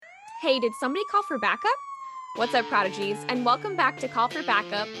Hey, did somebody call for backup? What's up, Prodigies, and welcome back to Call for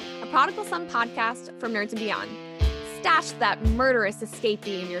Backup, a Prodigal Son podcast from Nerds and Beyond. Stash that murderous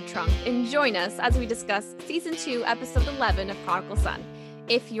escapee in your trunk and join us as we discuss Season 2, Episode 11 of Prodigal Son.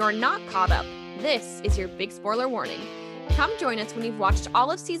 If you're not caught up, this is your big spoiler warning. Come join us when you've watched all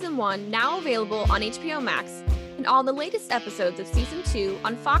of Season 1, now available on HBO Max, and all the latest episodes of Season 2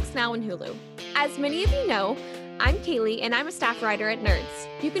 on Fox Now and Hulu. As many of you know, I'm Kaylee, and I'm a staff writer at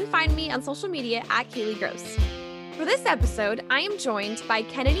Nerds. You can find me on social media at Kaylee Gross. For this episode, I am joined by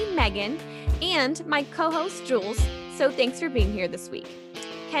Kennedy Megan and my co-host Jules, so thanks for being here this week.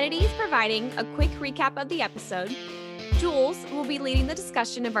 Kennedy is providing a quick recap of the episode. Jules will be leading the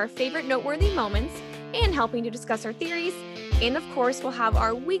discussion of our favorite noteworthy moments and helping to discuss our theories. And of course, we'll have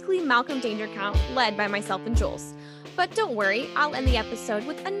our weekly Malcolm Danger Count led by myself and Jules. But don't worry, I'll end the episode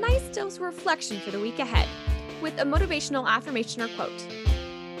with a nice dose of reflection for the week ahead, with a motivational affirmation or quote.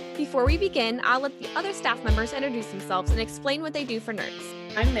 Before we begin, I'll let the other staff members introduce themselves and explain what they do for Nerds.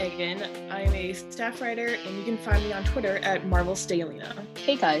 I'm Megan. I'm a staff writer, and you can find me on Twitter at MarvelStalina.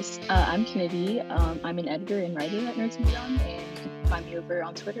 Hey guys, I'm Kennedy. I'm an editor and writer at Nerds and Beyond, and you can find me over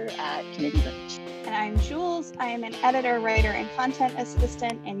on Twitter at Kennedy Lynch. And I'm Jules. I am an editor, writer, and content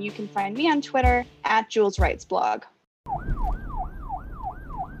assistant, and you can find me on Twitter at Jules Writes Blog.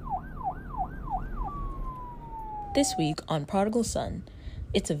 This week on Prodigal Son,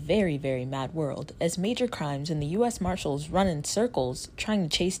 it's a very, very mad world as major crimes and the U.S. Marshals run in circles trying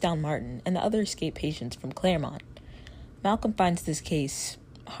to chase down Martin and the other escaped patients from Claremont. Malcolm finds this case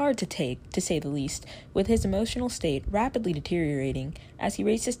hard to take, to say the least, with his emotional state rapidly deteriorating as he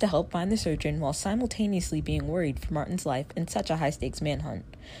races to help find the surgeon while simultaneously being worried for Martin's life in such a high-stakes manhunt.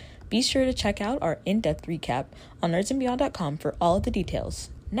 Be sure to check out our in-depth recap on nerdsandbeyond.com for all of the details.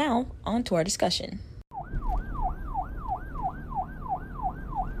 Now, on to our discussion.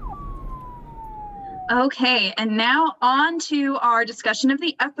 Okay, and now on to our discussion of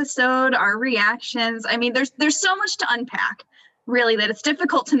the episode, our reactions. I mean, there's so much to unpack, really, that it's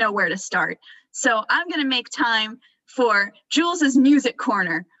difficult to know where to start. So I'm going to make time for Jules's music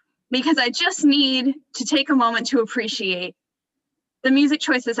corner, because I just need to take a moment to appreciate the music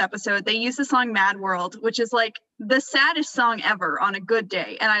choice this episode. They use the song Mad World, which is like the saddest song ever on a good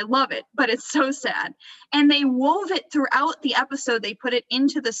day, and I love it, but it's so sad. And they wove it throughout the episode. They put it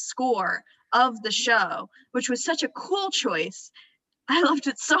into the score of the show, which was such a cool choice. I loved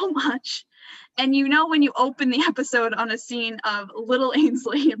it so much. And you know, when you open the episode on a scene of little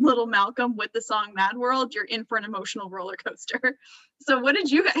Ainsley and little Malcolm with the song Mad World, you're in for an emotional roller coaster. So what did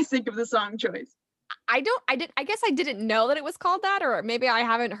you guys think of the song choice? I guess I didn't know that it was called that, or maybe I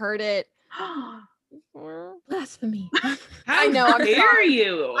haven't heard it. Blasphemy. How I know, I'm dare sorry.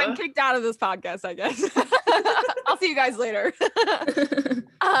 you? I'm kicked out of this podcast, I guess. I'll see you guys later.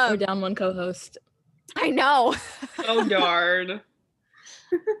 We're down one co-host. I know. Oh, darn.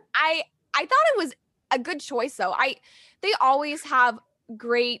 I thought it was a good choice, though. They always have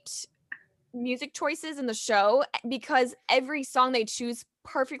great music choices in the show because every song they choose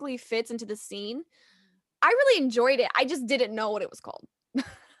perfectly fits into the scene. I really enjoyed it. I just didn't know what it was called.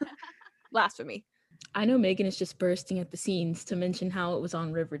 Blasphemy. I know Megan is just bursting at the seams to mention how it was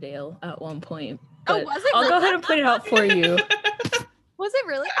on Riverdale at one point. Oh, was it? I'll go ahead and put it out for you. Was it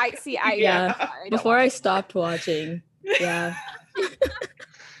really? Yeah. Before I stopped watching. Yeah.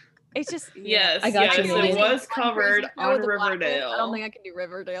 It's just Yes, I got you, it Megan. was covered on The Riverdale. I don't think I can do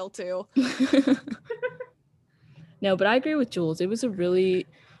Riverdale too. No, but I agree with Jules. I was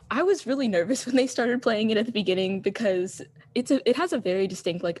really nervous when they started playing it at the beginning because it has a very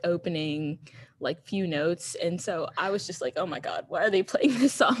distinct like opening, like few notes. And so I was just like, oh my God, why are they playing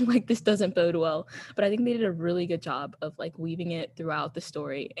this song? Like this doesn't bode well. But I think they did a really good job of like weaving it throughout the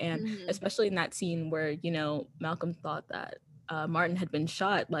story. And especially in that scene where, you know, Malcolm thought that Martin had been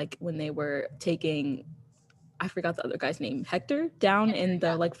shot, like when they were taking, I forgot the other guy's name, Hector, down in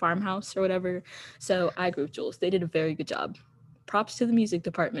the like farmhouse or whatever. So I agree with Jules. They did a very good job. Props to the music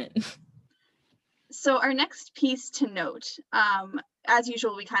department. So our next piece to note, as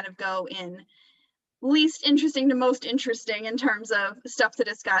usual, we kind of go in least interesting to most interesting in terms of stuff to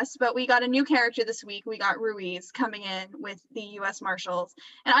discuss, but we got a new character this week. We got Ruiz coming in with the U.S. Marshals,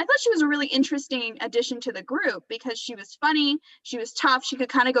 and I thought she was a really interesting addition to the group because she was funny, she was tough, she could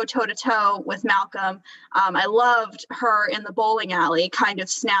kind of go toe-to-toe with Malcolm. I loved her in the bowling alley kind of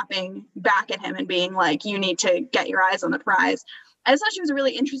snapping back at him and being like, you need to get your eyes on the prize. I just thought she was a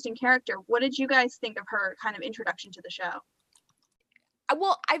really interesting character. What did you guys think of her kind of introduction to the show?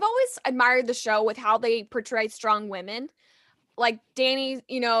 Well, I've always admired the show with how they portray strong women. Like Danny,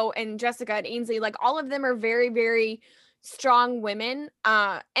 you know, and Jessica and Ainsley, like all of them are very, very strong women.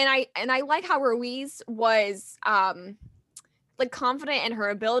 And I like how Ruiz was like confident in her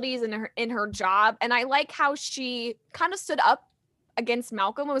abilities and in her job. And I like how she kind of stood up against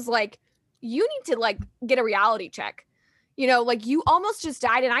Malcolm and was like, you need to like get a reality check. You know, like you almost just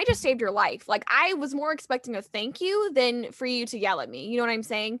died and I just saved your life. Like I was more expecting a thank you than for you to yell at me. You know what I'm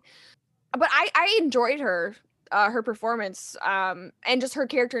saying? But I enjoyed her performance and just her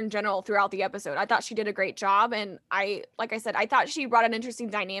character in general throughout the episode. I thought she did a great job. And like I said, I thought she brought an interesting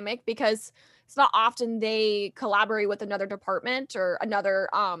dynamic because it's not often they collaborate with another department or another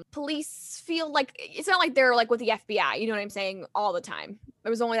police field. Like it's not like they're like with the FBI, you know what I'm saying, all the time. There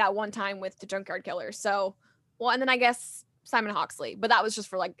was only that one time with the Junkyard Killer. So, well, and then I guess Simon Hawksley, but that was just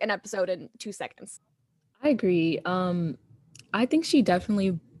for like an episode in 2 seconds. I agree. I think she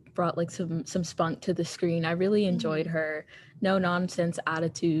definitely brought like some spunk to the screen. I really enjoyed her no nonsense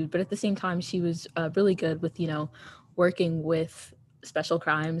attitude, but at the same time she was really good with, you know, working with special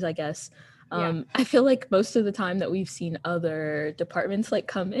crimes, I guess. I feel like most of the time that we've seen other departments like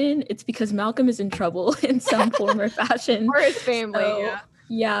come in, it's because Malcolm is in trouble in some form or fashion. Or his family. So,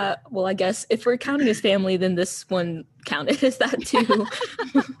 yeah, well, I guess if we're counting his family, then this one counted as that too.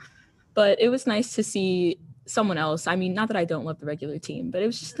 But it was nice to see someone else. I mean, not that I don't love the regular team, but it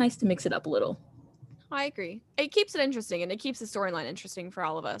was just nice to mix it up a little. I agree. It keeps it interesting and it keeps the storyline interesting for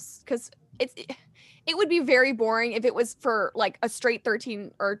all of us because it would be very boring if it was for like a straight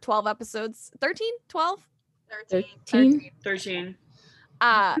 13 or 12 episodes. 13? 12? 13.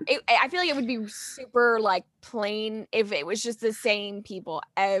 I feel like it would be super like plain if it was just the same people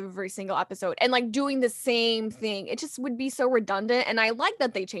every single episode and like doing the same thing. It just would be so redundant. And I like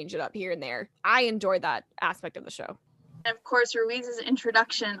that they change it up here and there. I enjoyed that aspect of the show. And of course, Ruiz's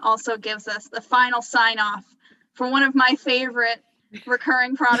introduction also gives us the final sign off for one of my favorite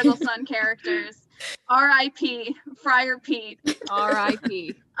recurring Prodigal Son characters, R.I.P. Friar Pete.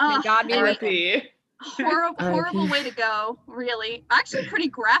 R.I.P. May God be with him. R.I.P. Horrible way to go, really. Actually, pretty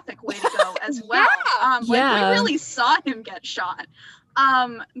graphic way to go as well. We really saw him get shot.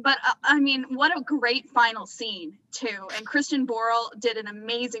 But I mean, what a great final scene too. And Christian Borle did an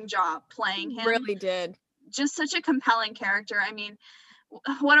amazing job playing him. Really did. Just such a compelling character. I mean,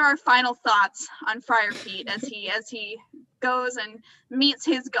 what are our final thoughts on Friar Pete as he goes and meets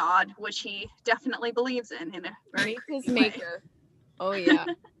his God, which he definitely believes in a very his maker. Oh yeah.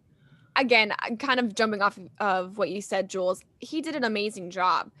 Again, kind of jumping off of what you said, Jules, he did an amazing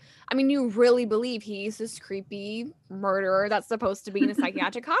job. I mean, you really believe he's this creepy murderer that's supposed to be in a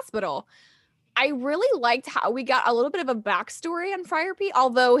psychiatric hospital. I really liked how we got a little bit of a backstory on Friar Pete,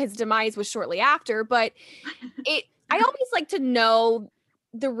 although his demise was shortly after. But I always like to know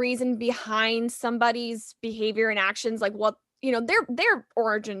the reason behind somebody's behavior and actions, like what, you know, their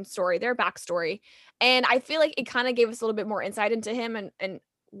origin story, their backstory. And I feel like it kind of gave us a little bit more insight into him and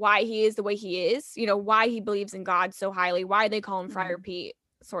why he is the way he is, you know, why he believes in God so highly, why they call him Friar Pete,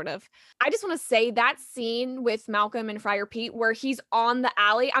 sort of. I just want to say that scene with Malcolm and Friar Pete where he's on the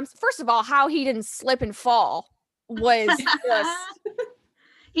alley. First of all, how he didn't slip and fall was just...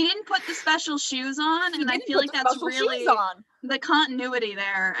 He didn't put the special shoes on, and I feel like that's really the continuity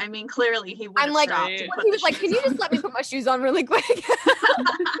there. I mean, clearly he would have stopped. He was like, "Can you just let me put my shoes on really quick?"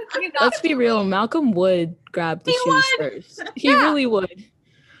 Let's be real. Malcolm would grab the shoes first. He really would.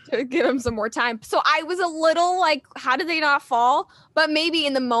 To give him some more time. So I was a little like, how did they not fall? But maybe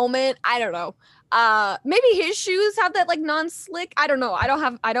in the moment, I don't know. Maybe his shoes have that like non-slick. I don't know.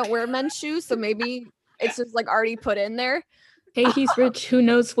 I don't wear men's shoes, so maybe it's just like already put in there. Hey, he's rich. Who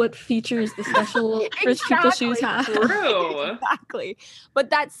knows what features the special rich people shoes have? True. Exactly. But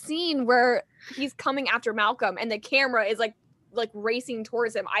that scene where he's coming after Malcolm and the camera is like racing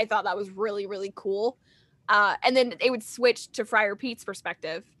towards him, I thought that was really, really cool. And then they would switch to Friar Pete's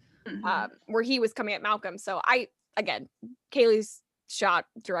perspective, where he was coming at Malcolm. So Kaylee's shot,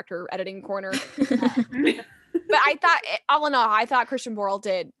 director, editing corner. But I thought, all in all, I thought Christian Borle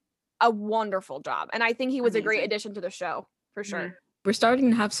did a wonderful job. And I think he was a great addition to the show. For sure. We're starting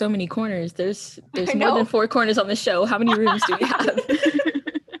to have so many corners. There's more than 4 corners on the show. How many rooms do we have?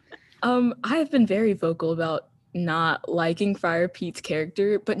 I have been very vocal about not liking Friar Pete's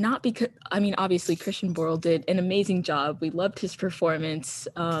character, but not because, I mean, obviously Christian Borle did an amazing job. We loved his performance.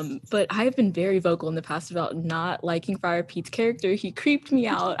 But I have been very vocal in the past about not liking Friar Pete's character. He creeped me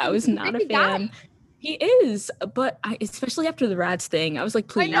out. I was not a fan. He is, but especially after the rats thing, I was like,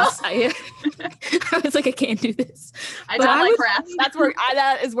 please. I was like, I can't do this. I don't like rats.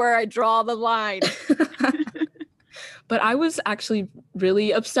 That is where I draw the line. But I was actually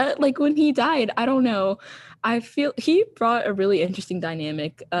really upset like when he died. I don't know. I feel he brought a really interesting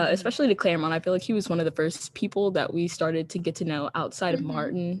dynamic, especially to Claremont. I feel like he was one of the first people that we started to get to know outside of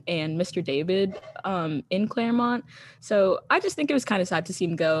Martin and Mr. David in Claremont. So I just think it was kind of sad to see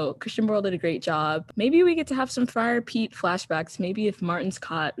him go. Christian Borle did a great job. Maybe we get to have some Friar Pete flashbacks. Maybe if Martin's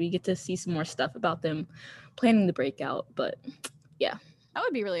caught, we get to see some more stuff about them planning the breakout. But yeah. That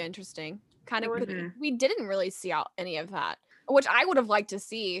would be really interesting. Kind of, Mm-hmm. we didn't really see out any of that, which I would have liked to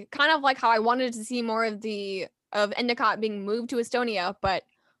see. Kind of like how I wanted to see more of Endicott being moved to Estonia, but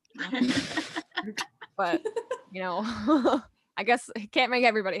you know, I guess I can't make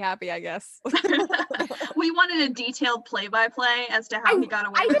everybody happy, I guess. We wanted a detailed play-by-play as to how he got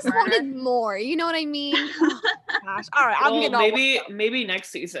away I with just murder. wanted more. You know what I mean? Gosh. All right, I'm Well, getting all maybe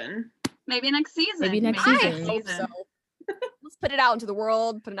next season. Maybe next season. Maybe next I season. hope so. Let's put it out into the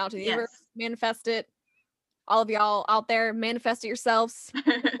world, put it out to the universe, manifest it. All of y'all out there, manifest it yourselves.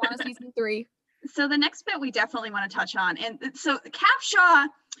 Want a season 3. So the next bit we definitely want to touch on, and so Capshaw,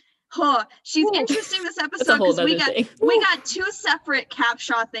 she's interesting this That's a episode whole because we nother got thing. 2 separate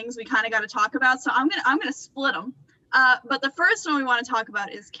Capshaw things we kind of got to talk about. So I'm gonna split them. But the first one we want to talk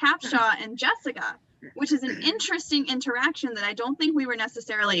about is Capshaw and Jessica, which is an interesting interaction that I don't think we were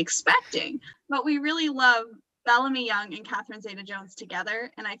necessarily expecting, but we really love Bellamy Young and Catherine Zeta-Jones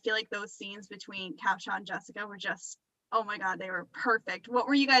together, and I feel like those scenes between Capshaw and Jessica were just, oh my god, they were perfect. What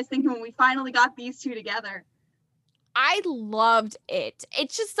were you guys thinking when we finally got these 2 together? I loved it.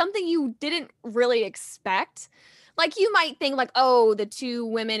 It's just something you didn't really expect. Like, you might think like, oh, the 2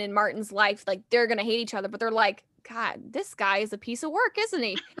 women in Martin's life, like they're gonna hate each other, but they're like, God, this guy is a piece of work, isn't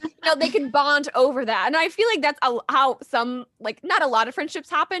he? They can bond over that. And I feel like that's how some, like, not a lot of friendships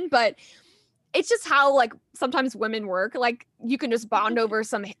happen, but it's just how, like, sometimes women work. Like, you can just bond over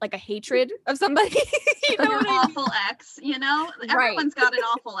some, like, a hatred of somebody. You know Your what I mean? awful ex, everyone's got an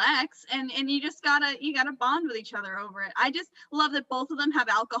awful ex, and you just gotta bond with each other over it. I just love that both of them have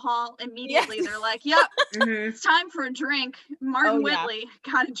alcohol immediately. Yes. They're like, yep, Mhm. it's time for a drink. Martin Oh, yeah. Whitley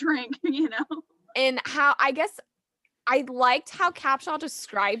got a drink, And how, I guess, I liked how Capshaw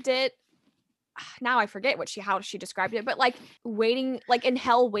described it. Now I forget how she described it, but like waiting, like in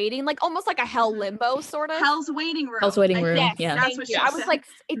hell waiting, like almost like a hell limbo sort of. Hell's waiting room. Hell's waiting I room, think. yeah. That's Thank what you. she I was said. like,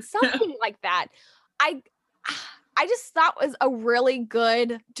 it's something like that. I just thought was a really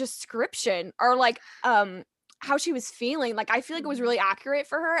good description, or like how she was feeling. Like, I feel like it was really accurate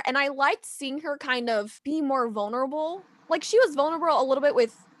for her, and I liked seeing her kind of be more vulnerable. Like, she was vulnerable a little bit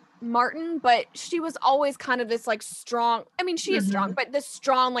with Martin, but she was always kind of this like strong, I mean, she is strong, but this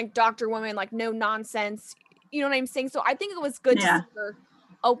strong like doctor woman, like no nonsense, you know what I'm saying? So I think it was good to see her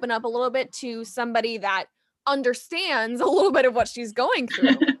open up a little bit to somebody that understands a little bit of what she's going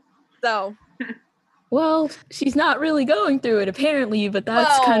through. So Well, she's not really going through it apparently, but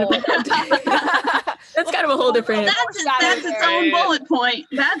that's kind of that's kind of a whole different. That's its own bullet point.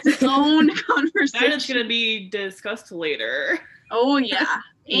 That's its own That conversation. is going to be discussed later. Oh yeah,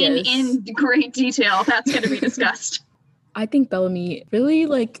 Yes. in great detail. That's going to be discussed. I think Bellamy really,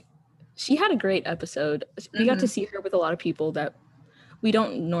 like, she had a great episode. We got to see her with a lot of people that we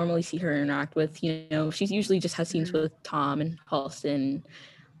don't normally see her interact with. You know, she's usually just has scenes with Tom and Halston.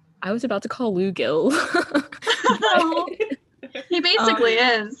 I was about to call Lou Gill. He basically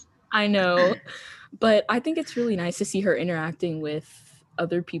is. I know, but I think it's really nice to see her interacting with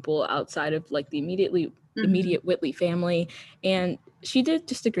other people outside of like the immediate Whitley family, and she did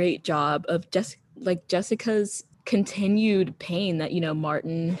just a great job of Jessica's continued pain that, you know,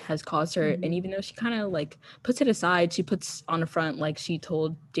 Martin has caused her. And even though she kind of like puts it aside, she puts on the front, like she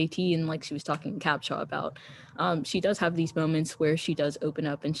told JT and like she was talking to Capshaw about, she does have these moments where she does open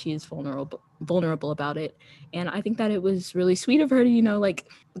up and she is vulnerable about it. And I think that it was really sweet of her to, you know, like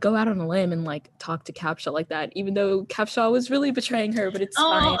go out on a limb and like talk to Capshaw like that, even though Capshaw was really betraying her, but it's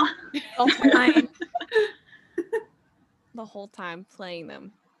fine. It's fine. the whole time playing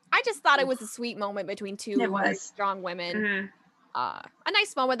them. I just thought it was a sweet moment between 2 very strong women. Mhm. A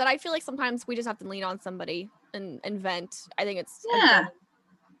nice moment that I feel like sometimes we just have to lean on somebody and vent. I think it's a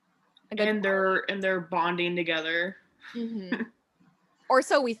good And they're bonding together. Mhm. Or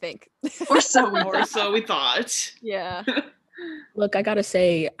so we think. Or so we Or so we thought. Yeah. Look, I gotta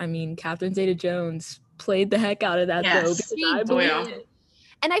say, I mean, Catherine Zeta-Jones played the heck out of that though. Yes. Because She I did. believe yeah. it.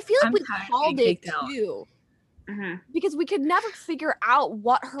 And I feel like I'm we kinda called getting it kicked out. too. Mhm. Because we could never figure out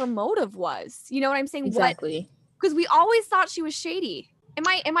what her motive was. You know what I'm saying? Exactly. Because we always thought she was shady. Am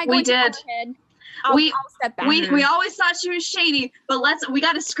I We going too far did. ahead? I'll step back. we always thought she was shady, but we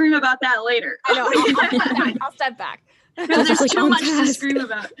got to scream about that later. I know. I'll step back. Because there's like too on much to task. scream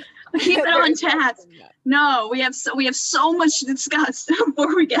about. Keep it on task. No, we have so much to discuss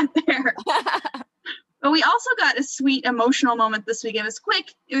before we get there. But we also got a sweet emotional moment this week. It was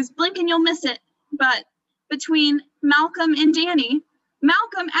quick. It was blink and you'll miss it. But between Malcolm and Danny,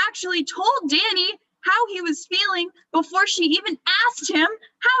 Malcolm actually told Danny how he was feeling before she even asked him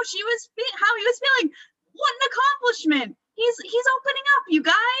how he was feeling. What an accomplishment! He's opening up, you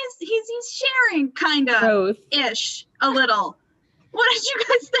guys. He's sharing, kind of Growth. ish, a little. What did you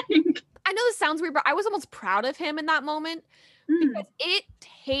guys think? I know this sounds weird, but I was almost proud of him in that moment because it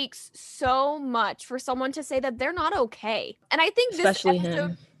takes so much for someone to say that they're not okay. And I think Especially this episode,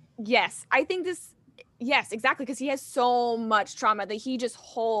 him. yes, exactly, because he has so much trauma that he just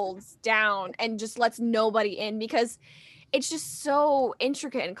holds down and just lets nobody in because it's just so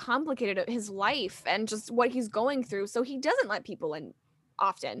intricate and complicated of his life and just what he's going through. So he doesn't let people in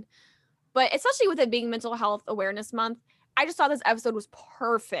often. But especially with it being Mental Health Awareness Month, I just thought this episode was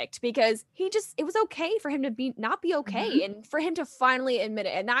perfect because it was okay for him to not be okay and for him to finally admit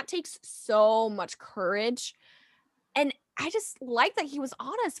it. And that takes so much courage. And I just like that he was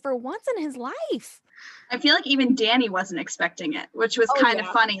honest for once in his life. I feel like even Danny wasn't expecting it, which was kind of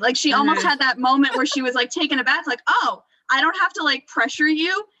yeah. funny. Like she almost had that moment where she was like taken aback, like, oh, I don't have to like pressure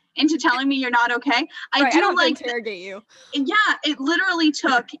you into telling me you're not okay. I don't like interrogate you. Yeah, it literally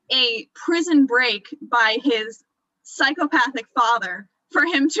took a prison break by his psychopathic father for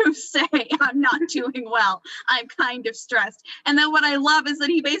him to say, I'm not doing well. I'm kind of stressed. And then what I love is that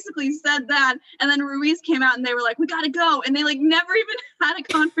he basically said that, and then Ruiz came out and they were like, we gotta go. And they like never even had a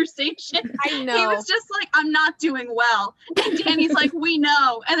conversation. I know. He was just like, I'm not doing well. And Danny's like, we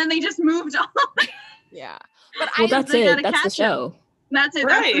know. And then they just moved on. Yeah. But Well, that's they it. gotta That's the catch him. show. That's it.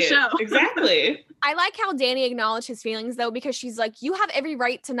 Right. That's the show. Exactly. I like how Danny acknowledged his feelings though, because she's like, you have every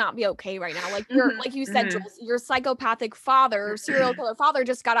right to not be okay right now. Like you're, like you said, Jules, your psychopathic father, serial killer father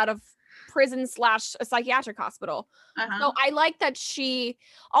just got out of prison / a psychiatric hospital. So I like that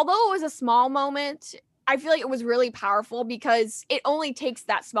although it was a small moment, I feel like it was really powerful because it only takes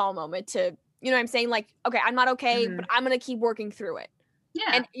that small moment to, you know what I'm saying? Like, okay, I'm not okay, but I'm going to keep working through it.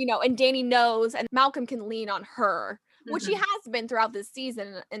 Yeah. And, and Danny knows, and Malcolm can lean on her, which he has been throughout this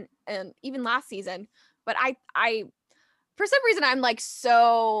season and even last season. But I for some reason, I'm like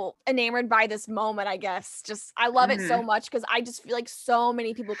so enamored by this moment, I guess. Just, I love it so much because I just feel like so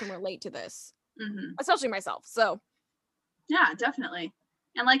many people can relate to this, especially myself. So. Yeah, definitely.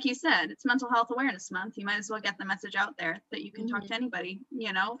 And like you said, it's Mental Health Awareness Month. You might as well get the message out there that you can talk to anybody,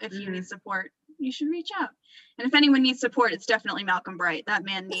 if you need support, you should reach out. And if anyone needs support, it's definitely Malcolm Bright. That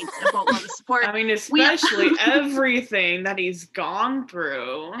man needs a boatload of support. I mean, especially everything that he's gone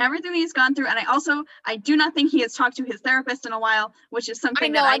through. Everything he's gone through. And I do not think he has talked to his therapist in a while, which is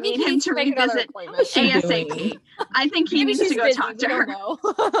something that I need him to revisit ASAP. I think he needs to go talk to her.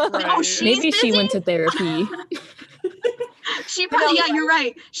 Right. Oh, she's Maybe busy? she went to therapy. She probably, you're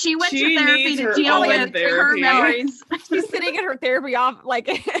right. She went to therapy to deal with her memories. She's sitting in her therapy off, like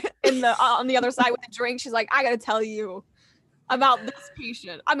on the other side with a drink. She's like, I gotta tell you about this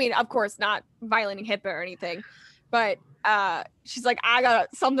patient. I mean, of course, not violating HIPAA or anything, but she's like, I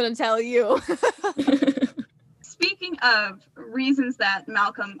got something to tell you. Speaking of reasons that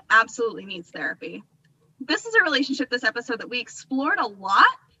Malcolm absolutely needs therapy, this is a relationship this episode that we explored a lot,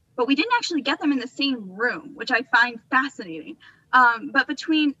 but we didn't actually get them in the same room, which I find fascinating. But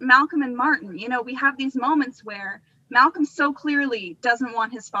between Malcolm and Martin, we have these moments where Malcolm so clearly doesn't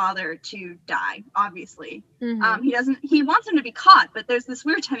want his father to die, obviously. He wants him to be caught, but there's this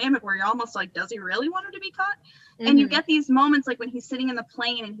weird dynamic where you're almost like, does he really want him to be caught? And you get these moments like when he's sitting in the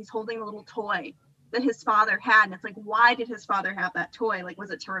plane and he's holding a little toy that his father had. And it's like, why did his father have that toy? Like,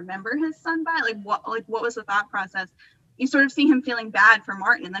 was it to remember his son by? What was the thought process? You sort of see him feeling bad for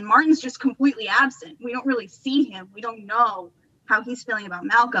Martin, and then Martin's just completely absent. We don't really see him. We don't know how he's feeling about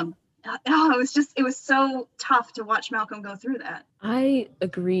Malcolm. It was so tough to watch Malcolm go through that. I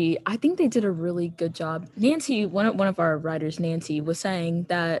agree. I think they did a really good job. Nancy, one of our writers, Nancy, was saying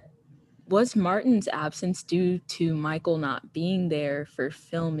that was Martin's absence due to Michael not being there for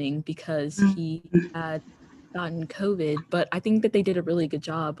filming because he had gotten COVID, but I think that they did a really good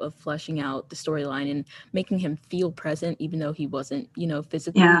job of fleshing out the storyline and making him feel present, even though he wasn't,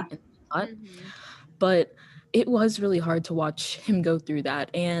 physically. But it was really hard to watch him go through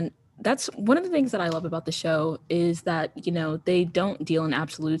that. And that's one of the things that I love about the show is that, they don't deal in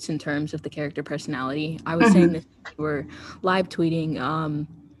absolutes in terms of the character personality. I was saying this when we were live tweeting,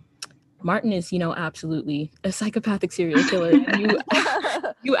 Martin is, absolutely a psychopathic serial killer.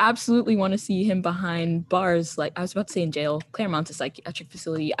 You absolutely want to see him behind bars. Like I was about to say in jail. Claremont's a psychiatric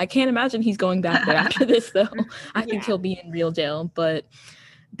facility. I can't imagine he's going back there after this though. I think he'll be in real jail. But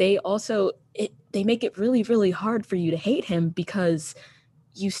they also they make it really, really hard for you to hate him because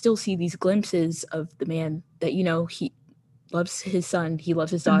you still see these glimpses of the man that, you know, he loves his son, he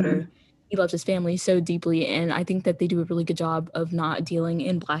loves his daughter, he loves his family so deeply. And I think that they do a really good job of not dealing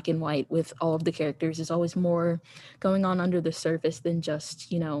in black and white with all of the characters. There's always more going on under the surface than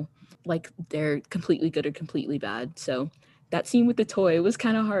just, you know, like they're completely good or completely bad. So that scene with the toy was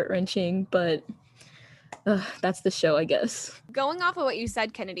kind of heart-wrenching, but that's the show, I guess. Going off of what you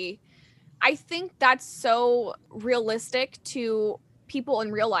said, Kennedy, I think that's so realistic to people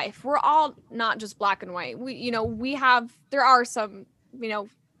in real life. We're all not just black and white. There are some,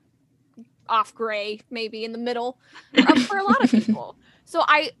 off gray, maybe in the middle for a lot of people. So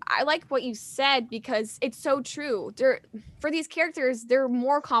I like what you said because it's so true. For these characters, they're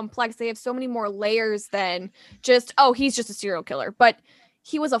more complex. They have so many more layers than just, oh, he's just a serial killer. But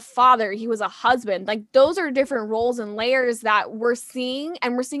he was a father, he was a husband. Like those are different roles and layers that we're seeing,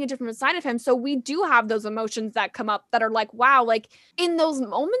 and we're seeing a different side of him. So we do have those emotions that come up that are like, wow, like in those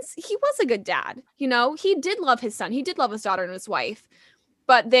moments, he was a good dad. You know, he did love his son, he did love his daughter and his wife.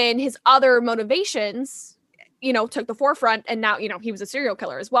 But then his other motivations, took the forefront, and now, he was a serial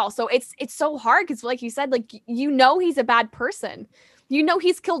killer as well. So it's so hard because, like you said, like, he's a bad person.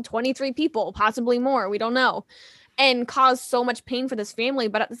 He's killed 23 people, possibly more. We don't know. And caused so much pain for this family.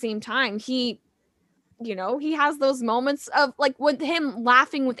 But at the same time, he has those moments of like with him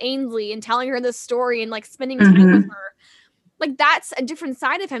laughing with Ainsley and telling her this story and like spending time with her. Like that's a different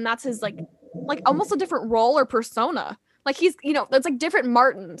side of him. That's his like almost a different role or persona. Like he's, it's like different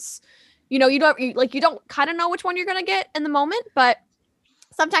Martins. You don't kind of know which one you're going to get in the moment, but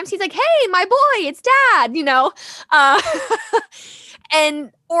sometimes he's like, hey, my boy, it's dad,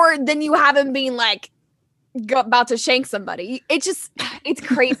 or then you have him being like about to shank somebody. It's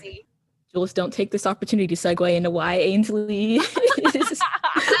crazy. Jules, don't take this opportunity to segue into why Ainsley is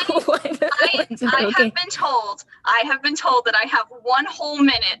I have been told that I have 1 whole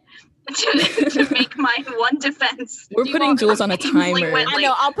minute to make my one defense. We're putting Jules on a timer. I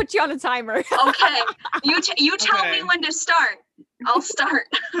know, I'll put you on a timer. Okay. You tell me when to start. I'll start.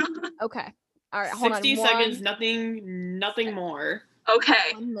 Okay. All right, hold 60 on. seconds, nothing more.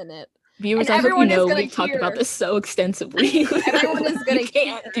 Okay. 1 minute. Viewers, I hope you know we've talked about this so extensively. Everyone is going to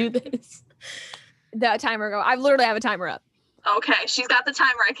can't do this. The timer go. I literally have a timer up. Okay, she's got the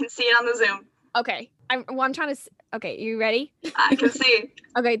timer. I can see it on the Zoom. Okay. I'm trying to. Okay, you ready? I can see.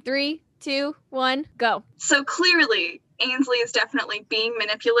 Okay, 3, 2, 1, go. So clearly, Ainsley is definitely being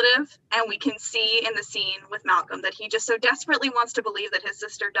manipulative, and we can see in the scene with Malcolm that he just so desperately wants to believe that his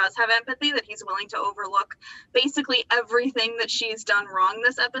sister does have empathy that he's willing to overlook basically everything that she's done wrong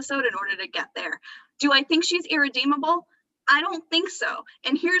this episode in order to get there. Do I think she's irredeemable? I don't think so.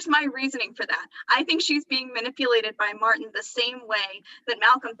 And here's my reasoning for that. I think she's being manipulated by Martin the same way that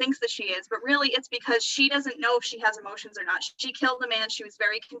Malcolm thinks that she is, but really it's because she doesn't know if she has emotions or not. She killed a man. She was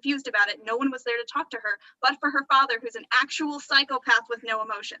very confused about it. No one was there to talk to her, but for her father, who's an actual psychopath with no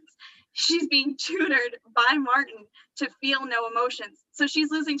emotions. She's being tutored by Martin to feel no emotions. So she's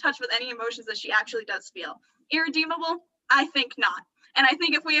losing touch with any emotions that she actually does feel. Irredeemable? I think not. And I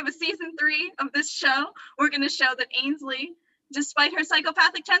think if we have a season 3 of this show, we're going to show that Ainsley, despite her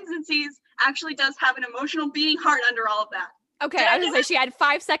psychopathic tendencies, actually does have an emotional beating heart under all of that. Okay, I was going to say she had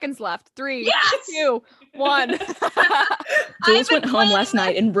 5 seconds left. 3, yes! 2, 1. Jules went home last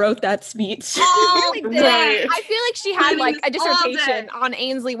night and wrote that speech. Oh, right. I feel like she had like a dissertation on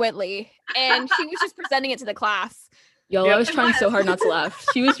Ainsley Whitley, and she was just presenting it to the class. Y'all, I was trying so hard not to laugh.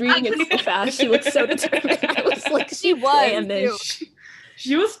 She was reading it so fast. She looked so determined. I was like, she was. this.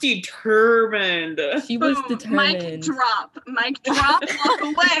 She was determined. She was Boom. determined. Mic drop, walk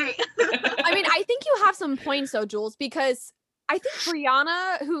away. I mean, I think you have some points though, Jules, because I think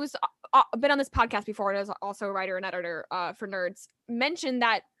Brianna, who's been on this podcast before and is also a writer and editor for Nerds, mentioned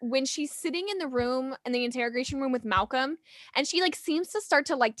that when she's sitting in the room, in the interrogation room with Malcolm, and she like seems to start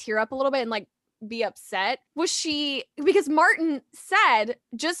to like tear up a little bit and like be upset, because Martin said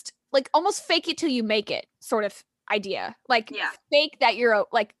just like almost fake it till you make it sort of idea, like fake that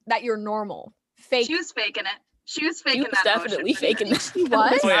you're normal. Fake. She was faking it. She was faking that. Definitely faking that. She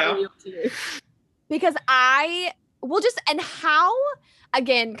was. Oh, yeah. Because and how,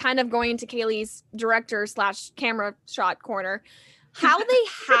 again, kind of going into Kaylee's director / camera shot corner, how they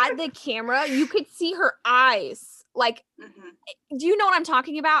had the camera, you could see her eyes. Like, do you know what I'm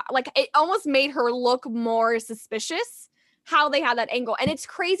talking about? Like, it almost made her look more suspicious how they had that angle. And it's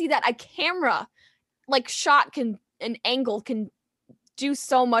crazy that a camera like shot an angle can do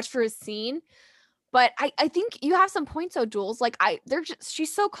so much for his scene. But I think you have some points though, Jules. Like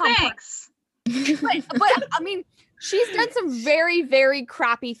she's so complex. Thanks. But I mean, she's done some very, very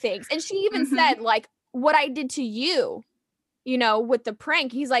crappy things. And she even said, like, what I did to you, you know, with the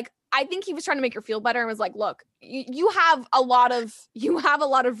prank. He's like, I think he was trying to make her feel better and was like, look, you have a lot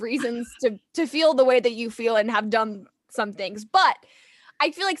of reasons to feel the way that you feel and have done some things. But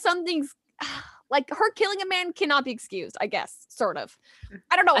I feel like some things, like her killing a man, cannot be excused, I guess, sort of.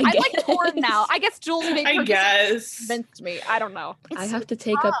 I don't know. I'm like torn now. I guess Jules convinced me. I don't know. I have to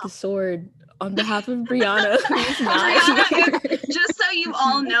take up the sword on behalf of Brianna, who's not here. Just so you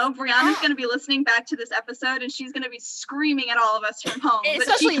all know, Brianna's going to be listening back to this episode, and she's going to be screaming at all of us from home.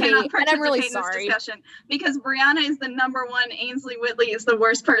 Especially me, and I'm really sorry. In this discussion because Brianna is the number one. Ainsley Whitley is the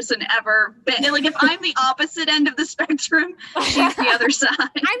worst person ever. Like, if I'm the opposite end of the spectrum, she's the other side. I'm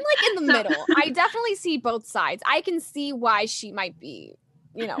like in the middle. I definitely see both sides. I can see why she might be,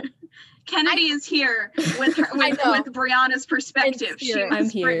 you know. Kennedy is here with Brianna's perspective. I'm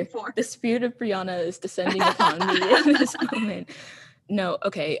here. The spirit of Brianna is descending upon me in this moment. No,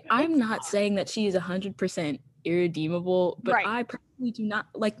 okay. I'm not saying that she is 100% irredeemable, but I personally do not,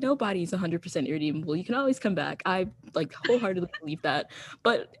 like, nobody's 100% irredeemable. You can always come back. I like wholeheartedly believe that,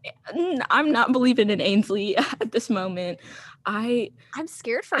 but I'm not believing in Ainsley at this moment. I'm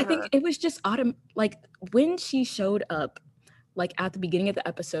scared for her. I think it was just like when she showed up, like at the beginning of the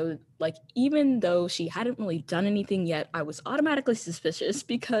episode, like even though she hadn't really done anything yet, I was automatically suspicious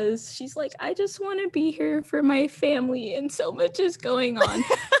because she's like, I just want to be here for my family and so much is going on.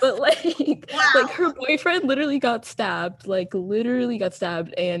 But like, like her boyfriend literally got stabbed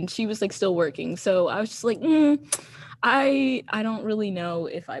and she was like still working. So I was just like, I don't really know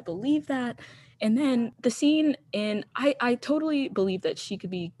if I believe that. And then the scene, and I totally believe that she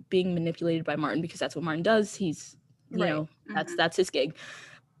could be being manipulated by Martin because that's what Martin does. He's, you know, that's his gig.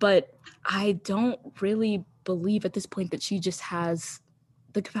 But I don't really believe at this point that she just has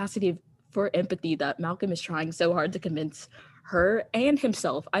the capacity for empathy that Malcolm is trying so hard to convince her and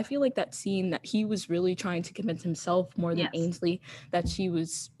himself. I feel like that scene that he was really trying to convince himself more than Ainsley that she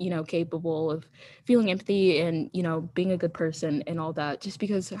was, you know, capable of feeling empathy and, you know, being a good person and all that, just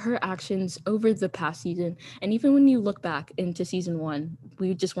because her actions over the past season, and even when you look back into season 1,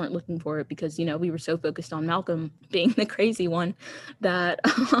 we just weren't looking for it because, you know, we were so focused on Malcolm being the crazy one that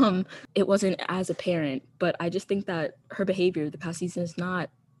it wasn't as apparent. But I just think that her behavior the past season is not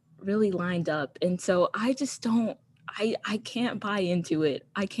really lined up. And so I just don't, I can't buy into it.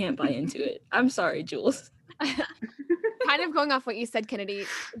 I'm sorry, Jules. Kind of going off what you said, Kennedy.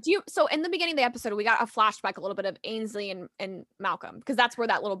 So in the beginning of the episode, we got a flashback a little bit of Ainsley and Malcolm, because that's where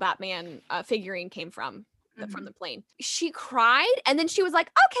that little Batman figurine came from the plane. She cried and then she was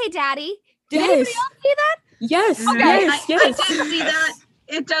like, okay, Daddy. Did anybody else see that? Yes. Okay. Yes. I did see that.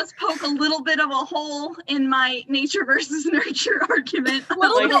 It does poke a little bit of a hole in my nature versus nurture argument.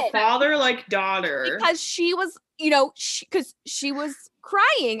 Like father, like daughter. Because she was, you know, because she was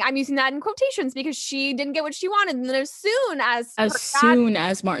crying. I'm using that in quotations because she didn't get what she wanted. And then as soon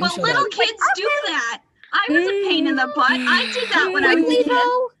as Martin showed up. Little kids do that. I was a pain in the butt. I did that when I was a kid.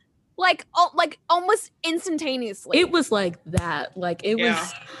 Like almost instantaneously. It was like that. Like it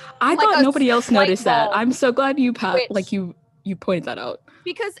was. I thought nobody else noticed that. I'm so glad you pointed that out.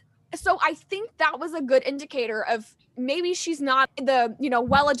 Because so I think that was a good indicator of maybe she's not the, you know,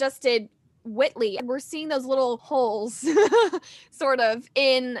 well-adjusted Whitley. And we're seeing those little holes sort of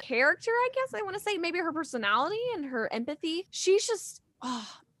in character, I guess I want to say, maybe her personality and her empathy. She's just,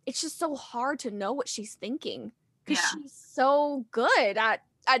 it's just so hard to know what she's thinking because she's so good at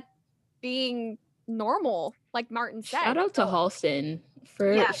being normal, like Martin said. Shout out to Halston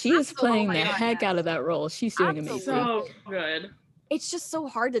she is playing the heck out of that role. She's doing amazing. So good. It's just so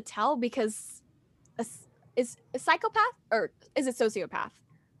hard to tell because is a psychopath or is it sociopath?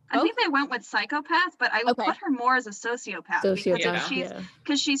 I think they went with psychopath, but I would put her more as a sociopath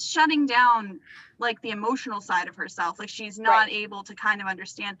because she's shutting down like the emotional side of herself. Like she's not able to kind of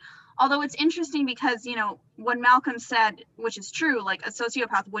understand. Although it's interesting because, you know, when Malcolm said, which is true, like a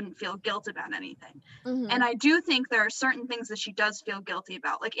sociopath wouldn't feel guilt about anything. And I do think there are certain things that she does feel guilty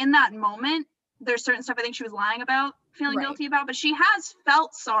about. Like in that moment, there's certain stuff I think she was lying about, feeling guilty about, but she has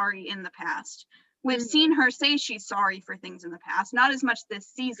felt sorry in the past. We've seen her say she's sorry for things in the past, not as much this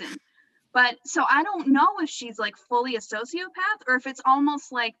season. But so I don't know if she's like fully a sociopath or if it's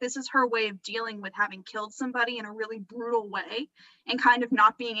almost like this is her way of dealing with having killed somebody in a really brutal way and kind of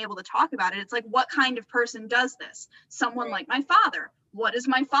not being able to talk about it. It's like, what kind of person does this? Someone like my father. what is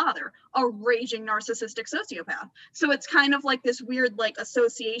my father? A raging narcissistic sociopath. So it's kind of like this weird like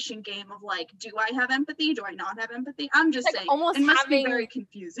association game of like, do I have empathy? Do I not have empathy? I'm just Like, saying, almost it must having- be very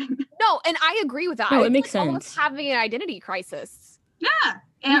confusing. No, and I agree with that. No, it It's makes like almost sense. having an identity crisis. Yeah.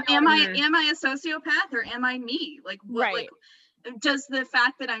 Am I a sociopath or am I me? Like what? Right. Like, does the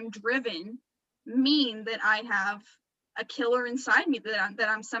fact that I'm driven mean that I have a killer inside me, that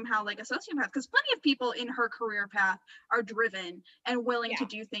I'm somehow like a sociopath? Because plenty of people in her career path are driven and willing to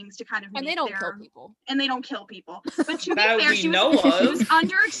do things to kind of And meet they don't their, kill people. and they don't kill people. But to be That fair, we she know was of.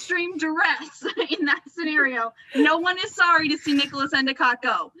 under extreme duress in that scenario. No one is sorry to see Nicholas Endicott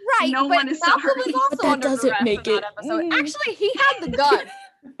go. Right. No but one is Malcolm sorry. was also But that under doesn't duress make in it- that episode. Mm. Actually, he had the gun.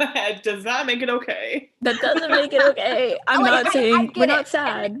 That does not make it okay. That doesn't make it okay. I'm Like, not I saying get we're it. not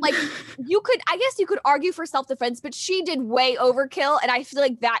sad. Like, I guess you could argue for self-defense, but she did way overkill, and I feel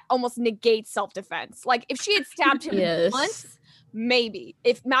like that almost negates self-defense. Like, if she had stabbed him Yes. once, maybe.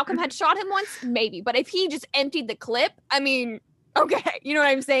 If Malcolm had shot him once, maybe. But if he just emptied the clip, I mean, okay, you know what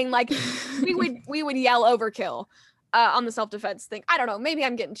I'm saying? Like, we would yell overkill on the self-defense thing. I don't know. Maybe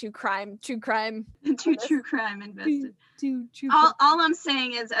I'm getting too crime Too true crime invested. too All I'm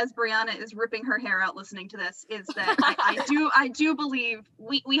saying is, as Brianna is ripping her hair out listening to this, is that I do believe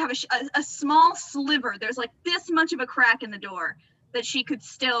we have a small sliver. There's like this much of a crack in the door that she could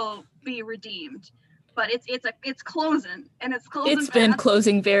still be redeemed, but it's closing, and it's closing. It's been fast.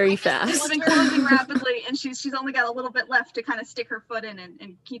 closing very It's fast. been closing rapidly, and she's only got a little bit left to kind of stick her foot in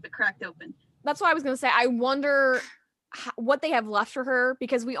and keep it cracked open. That's what I was gonna say. I wonder what they have left for her,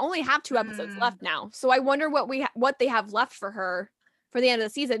 because we only have 2 episodes left now. So I wonder what they have left for her for the end of the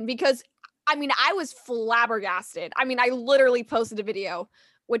season, because I mean, I was flabbergasted. I mean, I literally posted a video,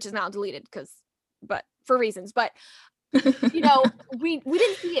 which is now deleted but for reasons, but you know, we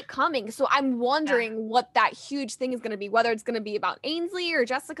didn't see it coming. So I'm wondering what that huge thing is going to be, whether it's going to be about Ainsley or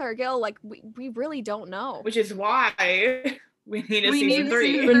Jessica or Gil. Like, we really don't know. Which is why we need a We season need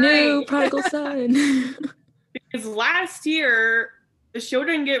 3. season Renew Prodigal Son. Because last year the show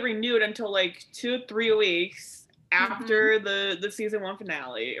didn't get renewed until like 2-3 weeks after the season 1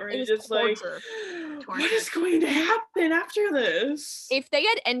 finale. Or It was just torture. like, what is going to happen after this? If they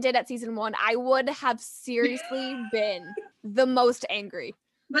had ended at season 1, I would have seriously been the most angry.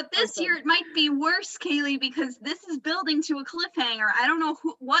 But this year it might be worse, Kaylee, because this is building to a cliffhanger. I don't know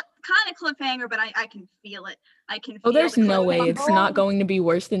what kind of cliffhanger, but I can feel it. I can feel There's the no way cliffhanger. it's not going to be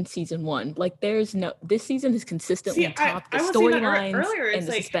worse than season 1. Like, this season has consistently See, topped the I was saying that storylines earlier, and it's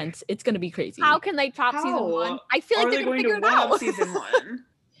the like, suspense. It's going to be crazy. How can they top season 1? I feel like are they're they going to going figure to it one up out. season 1?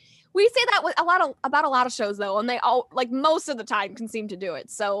 We say that with a lot of shows though, and they all, like, most of the time can seem to do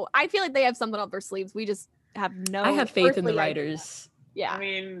it. So I feel like they have something up their sleeves. We just have no. I have faith in the earthly idea. writers. Yeah. I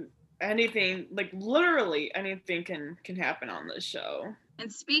mean, anything, like literally anything can happen on this show. And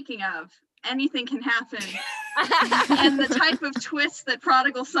speaking of, anything can happen. And the type of twist that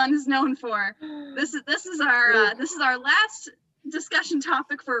Prodigal Son is known for. This is our last discussion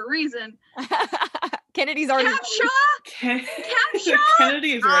topic for a reason. Kennedy's already. Capshaw, Capshaw!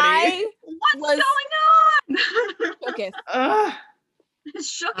 Kennedy is ready. I what's was- going on? okay. Ugh.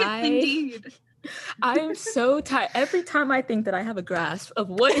 Shooketh indeed. I'm so tired. Every time I think that I have a grasp of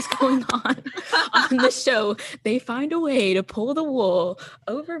what is going on the show, they find a way to pull the wool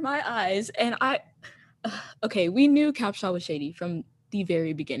over my eyes. And okay, we knew Capshaw was shady from the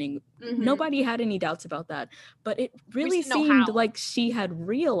very beginning. Mm-hmm. Nobody had any doubts about that. But it really just know seemed how. like she had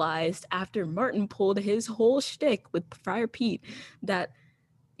realized after Martin pulled his whole shtick with Friar Pete that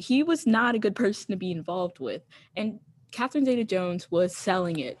he was not a good person to be involved with. And Catherine Zeta-Jones was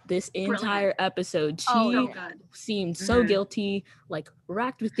selling it this entire episode. She so good. seemed so Mhm. guilty, like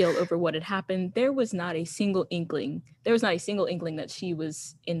racked with guilt over what had happened. There was not a single inkling that she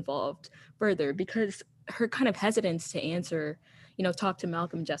was involved further, because her kind of hesitance to answer, talk to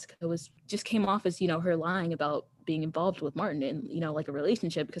Malcolm and Jessica just came off as, her lying about being involved with Martin in, like a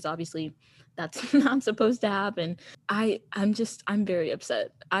relationship, because obviously that's not supposed to happen. I'm very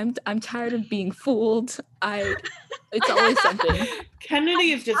upset. I'm tired of being fooled. It's always something.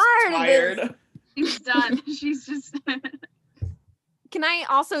 Kennedy is just Tired of tired. She's done. She's just Can I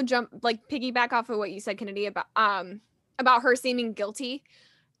also piggyback off of what you said, Kennedy, about her seeming guilty?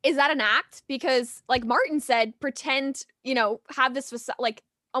 Is that an act? Because like Martin said, pretend, have this facade, like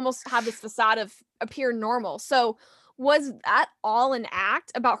almost have this facade of appear normal. So was that all an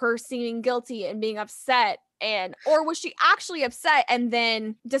act about her seeming guilty and being upset? Or was she actually upset and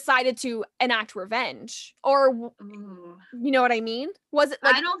then decided to enact revenge? Or, you know what I mean? Was it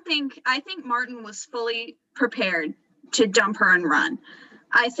like, I think Martin was fully prepared to dump her and run.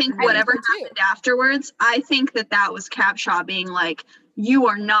 I think I whatever think so, too. happened afterwards, I think that was Capshaw being like, you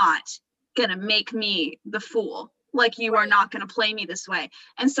are not gonna make me the fool. Like, you are not gonna play me this way.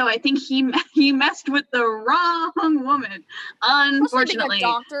 And so I think he messed with the wrong woman, unfortunately. Being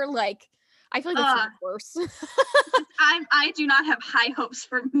a doctor, like, I feel like that's even worse. I do not have high hopes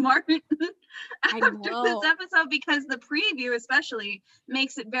for Martin after know. this episode, because the preview especially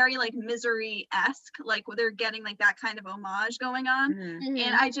makes it very like Misery-esque, like they're getting like that kind of homage going on. Mhm.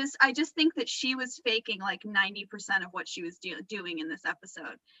 And I just think that she was faking like 90% of what she was doing in this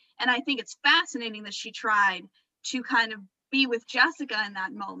episode. And I think it's fascinating that she tried to kind of be with Jessica in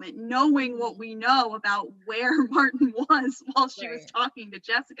that moment, knowing what we know about where Martin was while she was talking to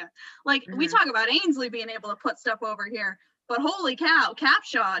Jessica. Like, we talk about Ainsley being able to put stuff over here, but holy cow,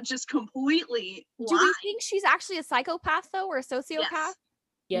 Capshaw just completely Do we think she's actually a psychopath, though, or a sociopath?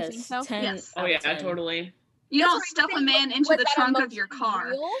 Yes. You think so? 10 Yes. Oh out yeah, of 10. totally. You That's don't what I'm stuff a saying, man like, into was the that trunk of emotion your car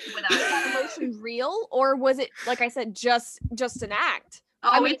real? without Was that emotion real, or was it, like I said, just an act? Oh,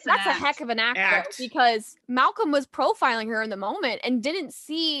 I mean, it's an that's a act. heck of an act, Act. though, because Malcolm was profiling her in the moment and didn't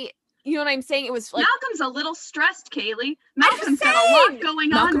see, you know what I'm saying? It was like, Malcolm's a little stressed, Kaylee. Malcolm's got a saying! lot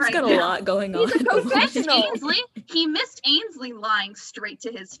going on Malcolm's right got now. a lot going on. He's a at the moment. professional. He missed Ainsley lying straight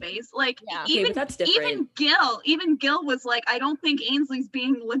to his face. Like, Yeah. Okay, but that's different. even Gil was like, I don't think Ainsley's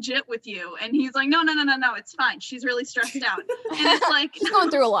being legit with you. And he's like, no, it's fine. She's really stressed out. And it's like, she's going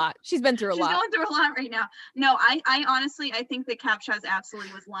through a lot. She's been through a she's lot. going through a lot right now. No, I honestly, I think that Capshaw's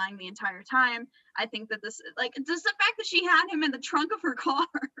absolutely was lying the entire time. I think that this, like, just the fact that she had him in the trunk of her car,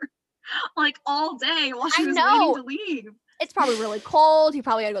 like, all day while she I was know. waiting to leave. It's probably really cold. He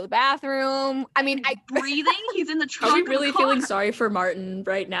probably had to go to the bathroom. I mean, Breathing. He's in the trunk. Are we of really the car. feeling sorry for Martin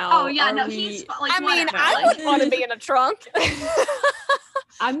right now? Oh yeah, Are no, we- he's like. I mean, whatever. I wouldn't want to be in a trunk.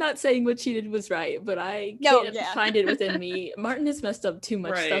 I'm not saying what she did was right, but I No, can't yeah. find it within me. Martin has messed up too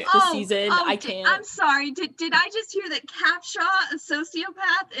much Right. stuff this season. I can't. I'm sorry. Did I just hear that Capshaw, a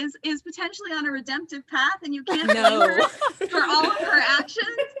sociopath, is potentially on a redemptive path, and you can't blame No. her for all of her actions?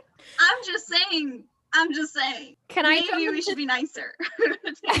 I'm just saying. Can I Maybe we should be nicer.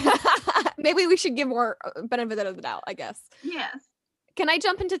 Maybe we should give more benefit of the doubt, I guess. Yes, Can I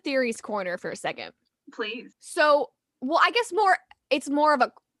jump into Theory's corner for a second? please. So, well, I guess it's more of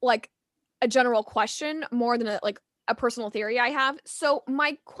a general question more than a personal theory I have. So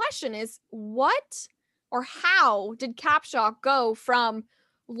my question is, what or how did Capshaw go from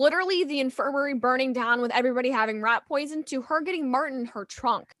literally the infirmary burning down with everybody having rat poison to her getting Martin in her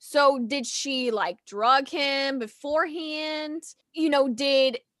trunk? So did she like drug him beforehand? You know,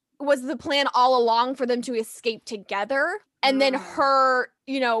 was the plan all along for them to escape together and then her,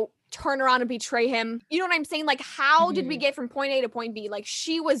 you know, turn around and betray him? You know what I'm saying? Like, how did we get from point A to point B? Like,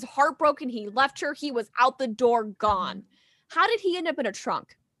 she was heartbroken. He left her. He was out the door, gone. How did he end up in a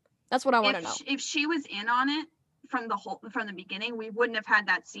trunk? That's what I want to know. If she was in on it from the beginning, we wouldn't have had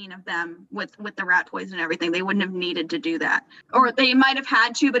that scene of them with the rat poison and everything. They wouldn't have needed to do that, or they might have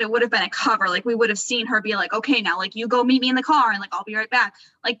had to, but it would have been a cover. Like, we would have seen her be like, okay, now like you go meet me in the car and like I'll be right back.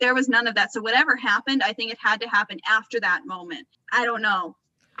 Like, there was none of that. So whatever happened, I think it had to happen after that moment. I don't know.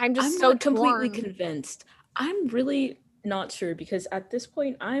 I'm I'm so not completely torn. convinced. I'm really not sure, because at this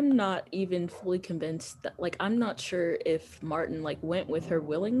point I'm not even fully convinced that, like, I'm not sure if Martin like went with her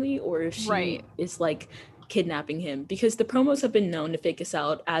willingly or if she Right. is like kidnapping him, because the promos have been known to fake us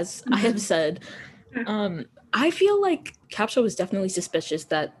out, as I have said. I feel like Capshaw was definitely suspicious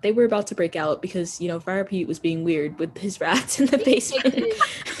that they were about to break out, because, you know, Fire Pete was being weird with his rats in the basement.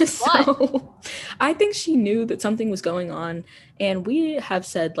 So I think she knew that something was going on, and we have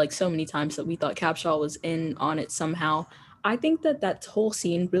said like so many times that we thought Capshaw was in on it somehow. I think that whole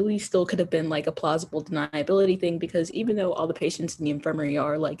scene really still could have been like a plausible deniability thing, because even though all the patients in the infirmary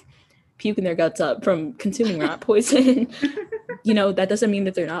are like puking their guts up from consuming rat poison, you know, that doesn't mean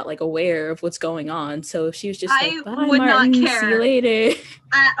that they're not like aware of what's going on. So if she was just I like, bye, would not Martin, see care. you later.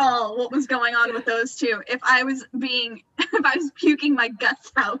 At all what was going on with those two. If I was puking my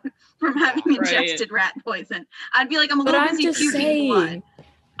guts out from having Right. ingested rat poison, I'd be like, I'm a But little I'm busy just puking blood.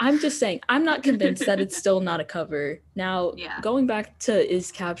 saying, I'm not convinced that it's still not a cover. Now, Yeah. going back to,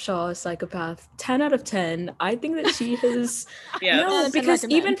 is Capshaw a psychopath? 10 out of 10. I think that she has. Yeah. No, Yes, I because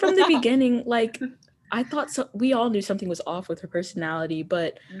recommend. even from the beginning, like, I thought we all knew something was off with her personality,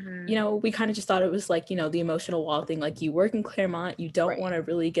 but, you know, we kind of just thought it was like, you know, the emotional wall thing. Like, you work in Claremont, you don't Right. want to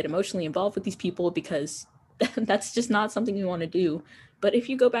really get emotionally involved with these people because that's just not something you want to do. But if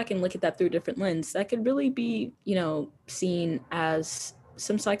you go back and look at that through a different lens, that could really be, you know, seen as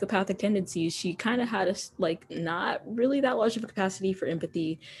some psychopathic tendencies. She kind of had not really that large of a capacity for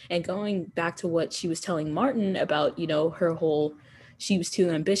empathy. And going back to what she was telling Martin about, you know, her whole she was too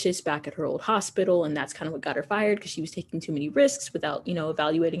ambitious back at her old hospital, and that's kind of what got her fired because she was taking too many risks without,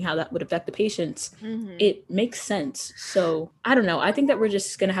 evaluating how that would affect the patients. It makes sense. So I don't know. I think that we're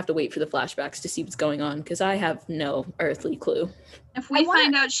just going to have to wait for the flashbacks to see what's going on because I have no earthly clue. If we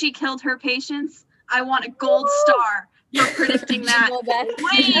find out she killed her patients, I want a gold star for predicting that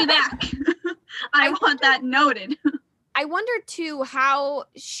way back. I want that noted. I wonder too how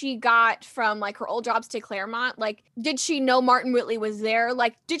she got from like her old jobs to Claremont. Like, did she know Martin Whitley was there?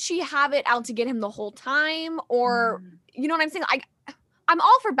 Like, did she have it out to get him the whole time? Or you know what I'm saying? I'm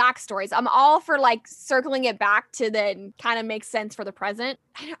all for backstories. I'm all for like circling it back to then kind of make sense for the present.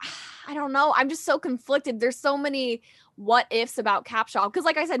 I don't know. I'm just so conflicted. There's so many what ifs about Capshaw. Because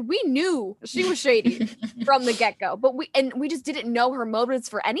like I said, we knew she was shady from the get-go, but we just didn't know her motives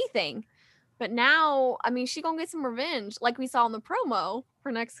for anything. But now, I mean, she gonna get some revenge, like we saw in the promo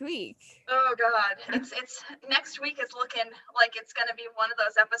for next week. Oh God, it's next week is looking like it's gonna be one of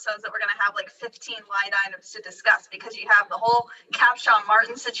those episodes that we're gonna have like 15 line items to discuss because you have the whole Capshaw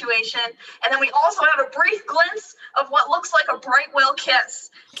Martin situation, and then we also have a brief glimpse of what looks like a Brightwell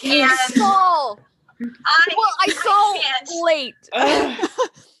kiss. I saw late.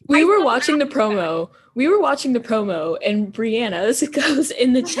 We were watching the promo, and Brianna goes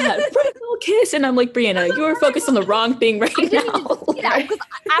in the chat, Brightwell kiss, and I'm like, Brianna, you are focused on the wrong thing right now.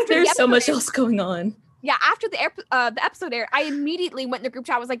 There's so much else going on. Yeah, after the episode aired, I immediately went in the group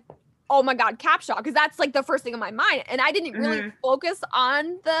chat. I was like, oh my God, Capshaw, because that's like the first thing on my mind. And I didn't really focus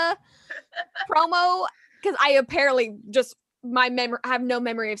on the promo because I apparently just I have no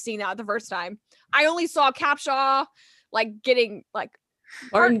memory of seeing that the first time. I only saw Capshaw like getting like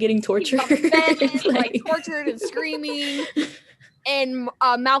Martin getting tortured, like tortured and screaming, and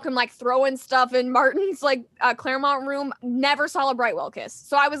Malcolm like throwing stuff in Martin's like Claremont room. Never saw a Brightwell kiss,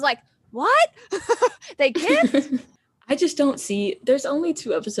 so I was like, "What? They kissed?" I just don't see. There's only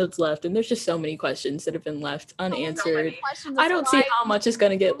 2 episodes left, and there's just so many questions that have been left unanswered. I don't see how much is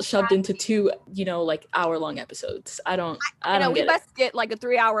going to get shoved into 2, like hour-long episodes. I don't we best get like a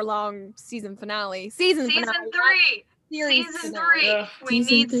 3-hour-long season finale. Season 3. Season 3. We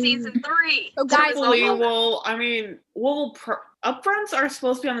need season 3. So guys, upfronts are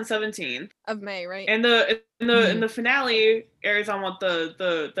supposed to be on the 17th of May, right? And the finale airs on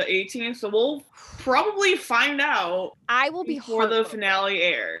the 18th. So we'll probably find out. I will be before the finale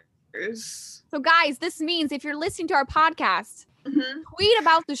airs. So guys, this means if you're listening to our podcast, tweet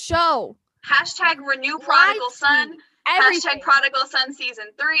about the show. #renew Prodigal Son. Everything. #Prodigal Son season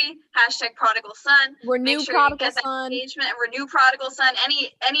 3. #Prodigal Son. Renew Prodigal Son. Engagement and Renew Prodigal Son.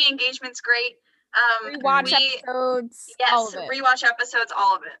 Any engagement's great. Rewatch episodes. Yes, all of it. Rewatch episodes.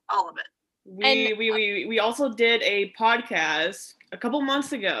 All of it. We also did a podcast a couple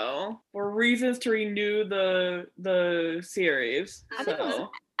months ago for reasons to renew the series.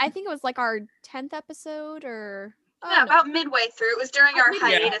 I think it was like our 10th episode or about midway through. It was during our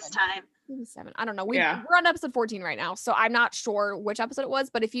hiatus time. 7. I don't know. We're on episode 14 right now, so I'm not sure which episode it was.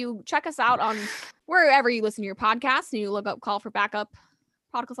 But if you check us out on wherever you listen to your podcast and you look up Call for Backup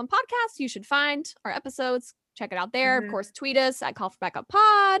Prodigal Son Podcast, you should find our episodes. Check it out there. Of course, tweet us at Call for Backup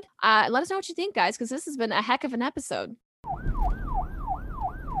Pod. Let us know what you think, guys, because this has been a heck of an episode.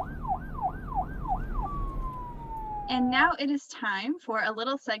 And now it is time for a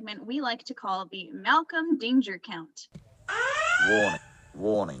little segment we like to call the Malcolm Danger Count.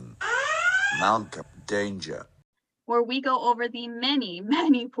 Warning. Malcolm Danger. Where we go over the many,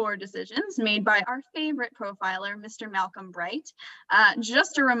 many poor decisions made by our favorite profiler, Mr. Malcolm Bright.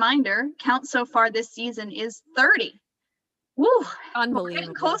 Just a reminder, count so far this season is 30. Woo! Unbelievable. We're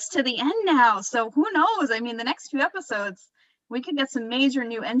getting close to the end now, so who knows? I mean, the next few episodes, we could get some major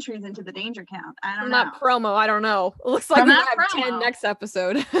new entries into the danger count. I don't know. That promo, I don't know. It looks like we have 10 next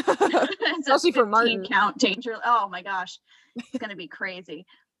episode. Especially for Martin. Count danger. Oh my gosh. It's going to be crazy.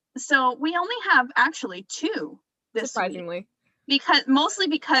 So we only have actually 2 this surprisingly week. Mostly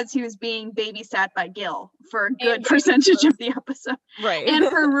because he was being babysat by Gil for a good percentage of the episode. Right. And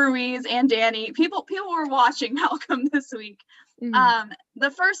for Ruiz and Danny. People were watching Malcolm this week.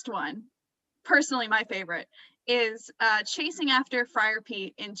 The first one, personally my favorite, is chasing after Friar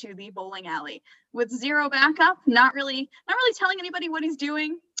Pete into the bowling alley with zero backup, not really telling anybody what he's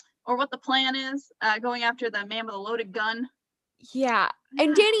doing or what the plan is, going after the man with a loaded gun. Yeah.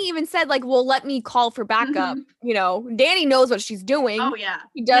 And Danny even said, like, well, let me call for backup. Danny knows what she's doing. Oh, yeah.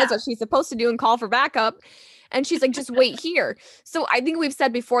 She does what she's supposed to do and call for backup. And she's like, just wait here. So I think we've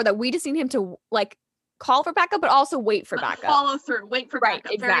said before that we just need him to, like, call for backup, but also wait for backup. Follow through, wait for Right,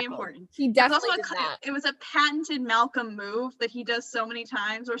 backup. exactly. Very important. He It's also definitely did that. it was a patented Malcolm move that he does so many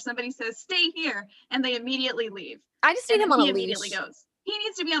times where somebody says, stay here, and they immediately leave. I just need And him then on he a leash. immediately goes. He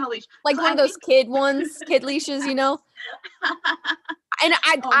needs to be on a leash. Like So one I of those think- kid leashes, you know? And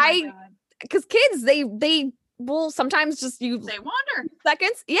Oh my God. because kids, they will sometimes just use They wander.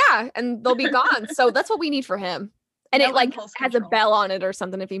 seconds. Yeah. And they'll be gone. So that's what we need for him. And No it like impulse has a control. bell on it or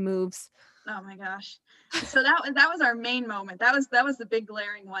something if he moves. Oh my gosh. So that was our main moment. That was the big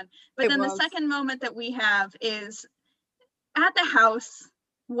glaring one. But It then was. the second moment that we have is at the house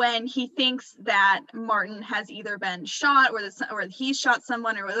when he thinks that Martin has either been shot or he's shot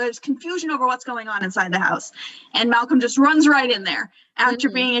someone, or there's confusion over what's going on inside the house. And Malcolm just runs right in there after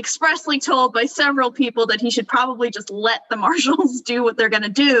Mhm. being expressly told by several people that he should probably just let the marshals do what they're going to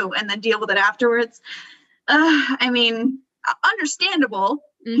do and then deal with it afterwards. I mean, understandable.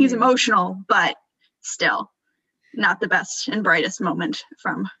 He's Mhm. emotional, but still not the best and brightest moment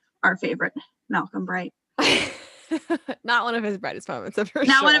from our favorite Malcolm Bright. Not one of his brightest moments. For Not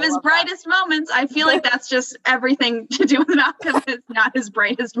sure. one of I his love that. brightest moments. I feel like that's just everything to do with Malcolm is not his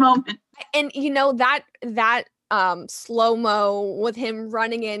brightest moment. And you know that slow-mo with him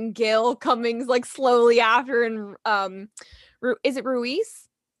running in, Gil coming like slowly after, and is it Ruiz?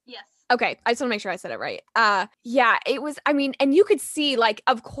 Yes. Okay, I just want to make sure I said it right. Yeah, it was, I mean, and you could see, like,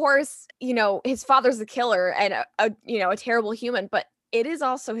 of course, you know, his father's the killer and a terrible human, but it is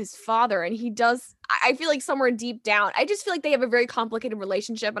also his father, and he does, I feel like somewhere deep down, I just feel like they have a very complicated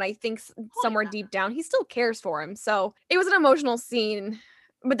relationship, and I think somewhere yeah. deep down, he still cares for him. So it was an emotional scene,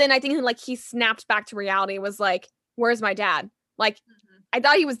 but then I think like he snapped back to reality, was like, where's my dad? Like, Mhm. I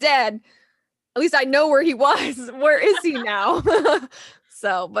thought he was dead. At least I know where he was. Where is he now?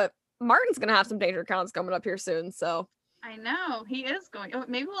 So, but Martin's gonna have some danger counts coming up here soon. So I know he is going. Oh,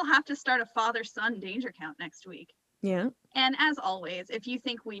 maybe we'll have to start a father-son danger count next week. yeah. And as always, if you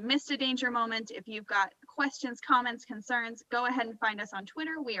think we missed a danger moment, if you've got questions, comments, concerns, go ahead and find us on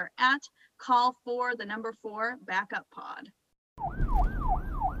Twitter. We are at call4 backup pod.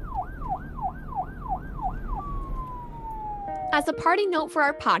 As a party note for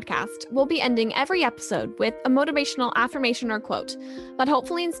our podcast, we'll be ending every episode with a motivational affirmation or quote that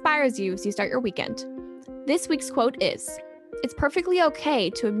hopefully inspires you as you start your weekend. This week's quote is, "It's perfectly okay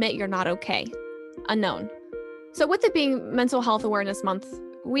to admit you're not okay." Unknown. So with it being Mental Health Awareness Month,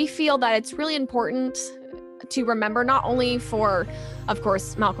 we feel that it's really important to remember, not only for, of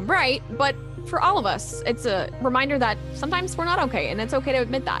course, Malcolm Bright, but for all of us. It's a reminder that sometimes we're not okay, and it's okay to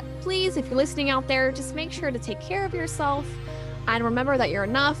admit that. Please, if you're listening out there, just make sure to take care of yourself and remember that you're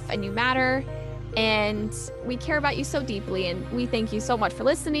enough and you matter, and we care about you so deeply, and we thank you so much for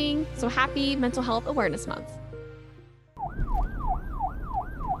listening. So happy Mental Health Awareness Month.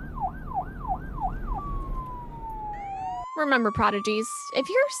 Remember, prodigies, if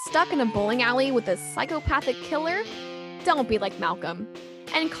you're stuck in a bowling alley with a psychopathic killer, don't be like Malcolm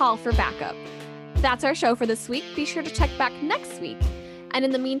and call for backup. That's our show for this week. Be sure to check back next week. And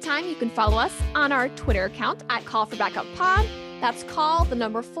in the meantime, you can follow us on our Twitter account at Call for Backup Pod. That's call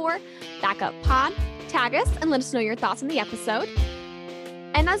 4 backup pod. Tag us and let us know your thoughts on the episode.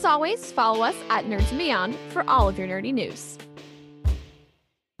 And as always, follow us at Nerds and Beyond for all of your nerdy news.